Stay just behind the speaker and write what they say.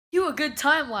Do a good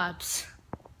time lapse.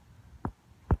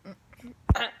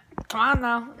 Come on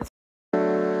now.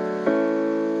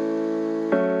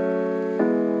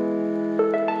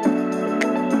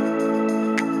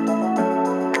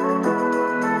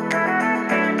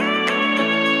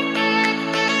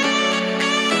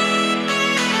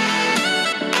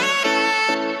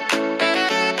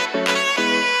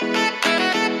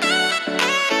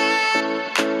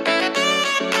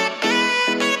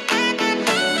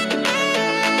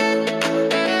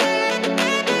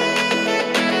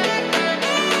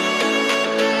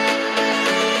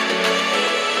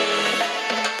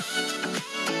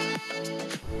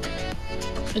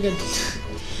 Good.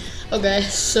 Okay,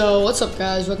 so what's up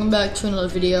guys, welcome back to another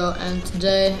video, and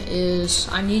today is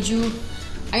I need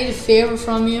a favor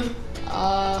from you.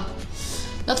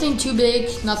 Nothing too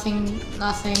big, nothing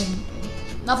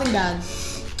bad.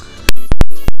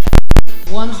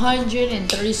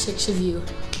 136 of you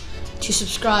to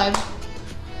subscribe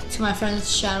to my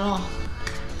friend's channel.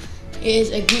 It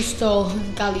is Augusto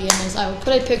Gallianes. I will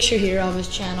put a picture here of his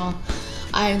channel.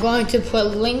 I am going to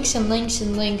put links in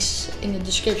the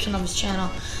description of his channel.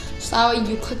 So that way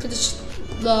you click the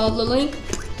link,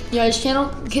 his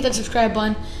channel, hit that subscribe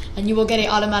button, and you will get an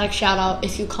automatic shout out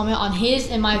if you comment on his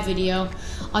and my video,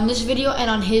 on this video and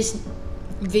on his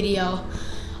video.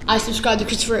 I subscribe to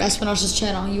Christopher Espinosa's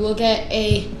channel. You will get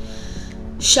a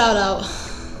shout out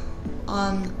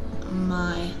on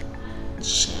my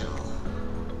channel.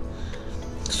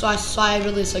 So I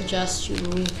really suggest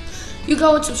you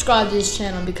go and subscribe to this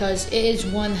channel because it is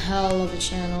one hell of a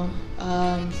channel.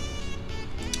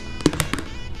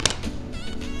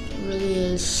 It really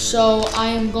is. So I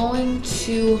am going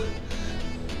to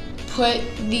put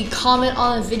the comment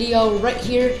on the video right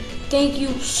here. Thank you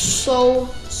so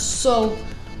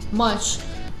much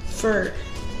for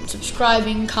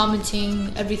subscribing,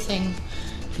 commenting, everything.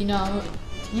 You know,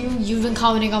 you've been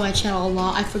commenting on my channel a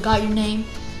lot. I forgot your name,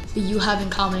 but you have been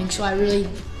commenting, so I really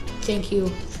thank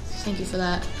you. Thank you for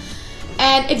that.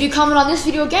 And if you comment on this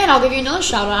video again, I'll give you another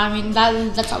shout out. I mean,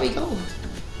 that's how we go.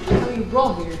 That's how we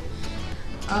roll here.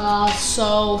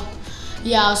 So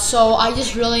I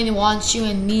just really want you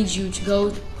and need you to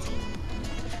go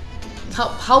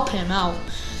help him out.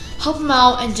 Help him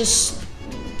out and just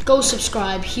go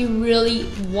subscribe. He really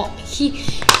look,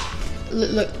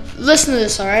 listen to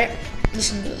this, all right?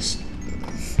 Listen to this.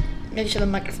 Make sure the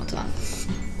microphone's on.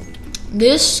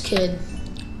 This kid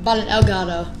bought an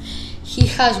Elgato. He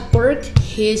has worked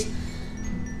his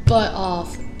butt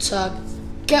off to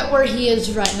get where he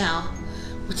is right now,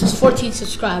 which is 14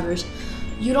 subscribers.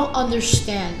 You don't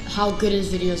understand how good his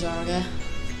videos are, okay?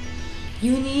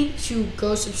 You need to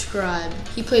go subscribe.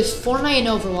 He plays Fortnite and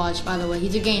Overwatch, by the way.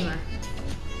 He's a gamer.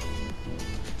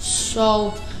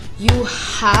 So you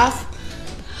have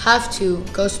to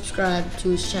go subscribe to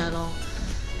his channel.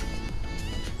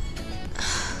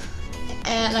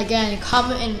 And again,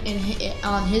 comment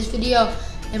on his video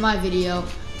and my video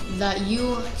that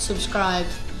you subscribed,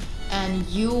 and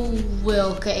you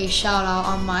will get a shout out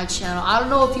on my channel. I don't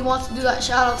know if he wants to do that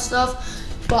shout out stuff,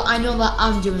 but I know that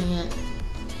I'm doing it.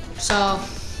 So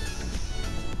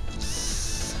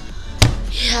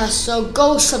yeah, so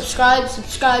go subscribe to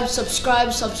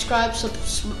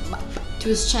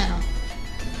his channel.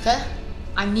 Okay?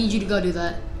 I need you to go do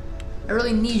that. I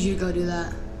really need you to go do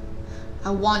that. I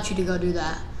want you to go do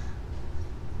that.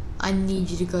 I need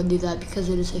you to go do that because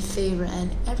it is a favor,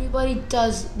 and everybody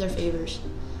does their favors.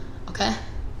 Okay?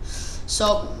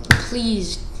 So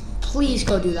please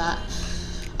go do that.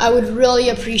 I would really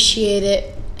appreciate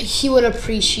it. He would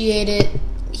appreciate it.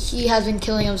 He has been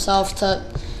killing himself to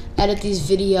edit these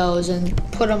videos and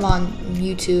put them on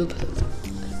YouTube.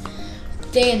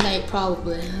 Day and night,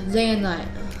 probably. Day and night.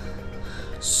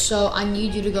 So I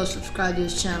need you to go subscribe to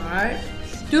his channel, alright?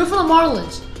 Do it for the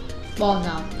Marlins. Well,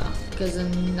 no, because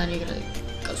then you're gonna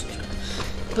go subscribe.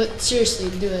 But seriously,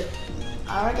 do it.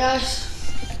 Alright guys,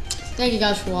 thank you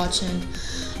guys for watching.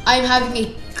 I'm having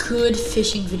a good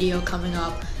fishing video coming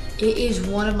up. It is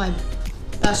one of my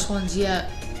best ones yet.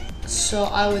 So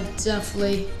I would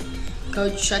definitely go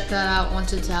check that out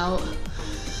once it's out.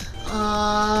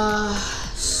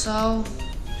 So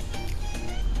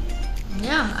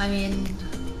yeah, I mean,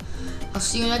 I'll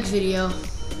see you next video.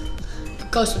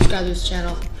 Go subscribe to this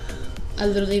channel. I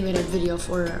literally made a video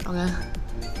for it, okay?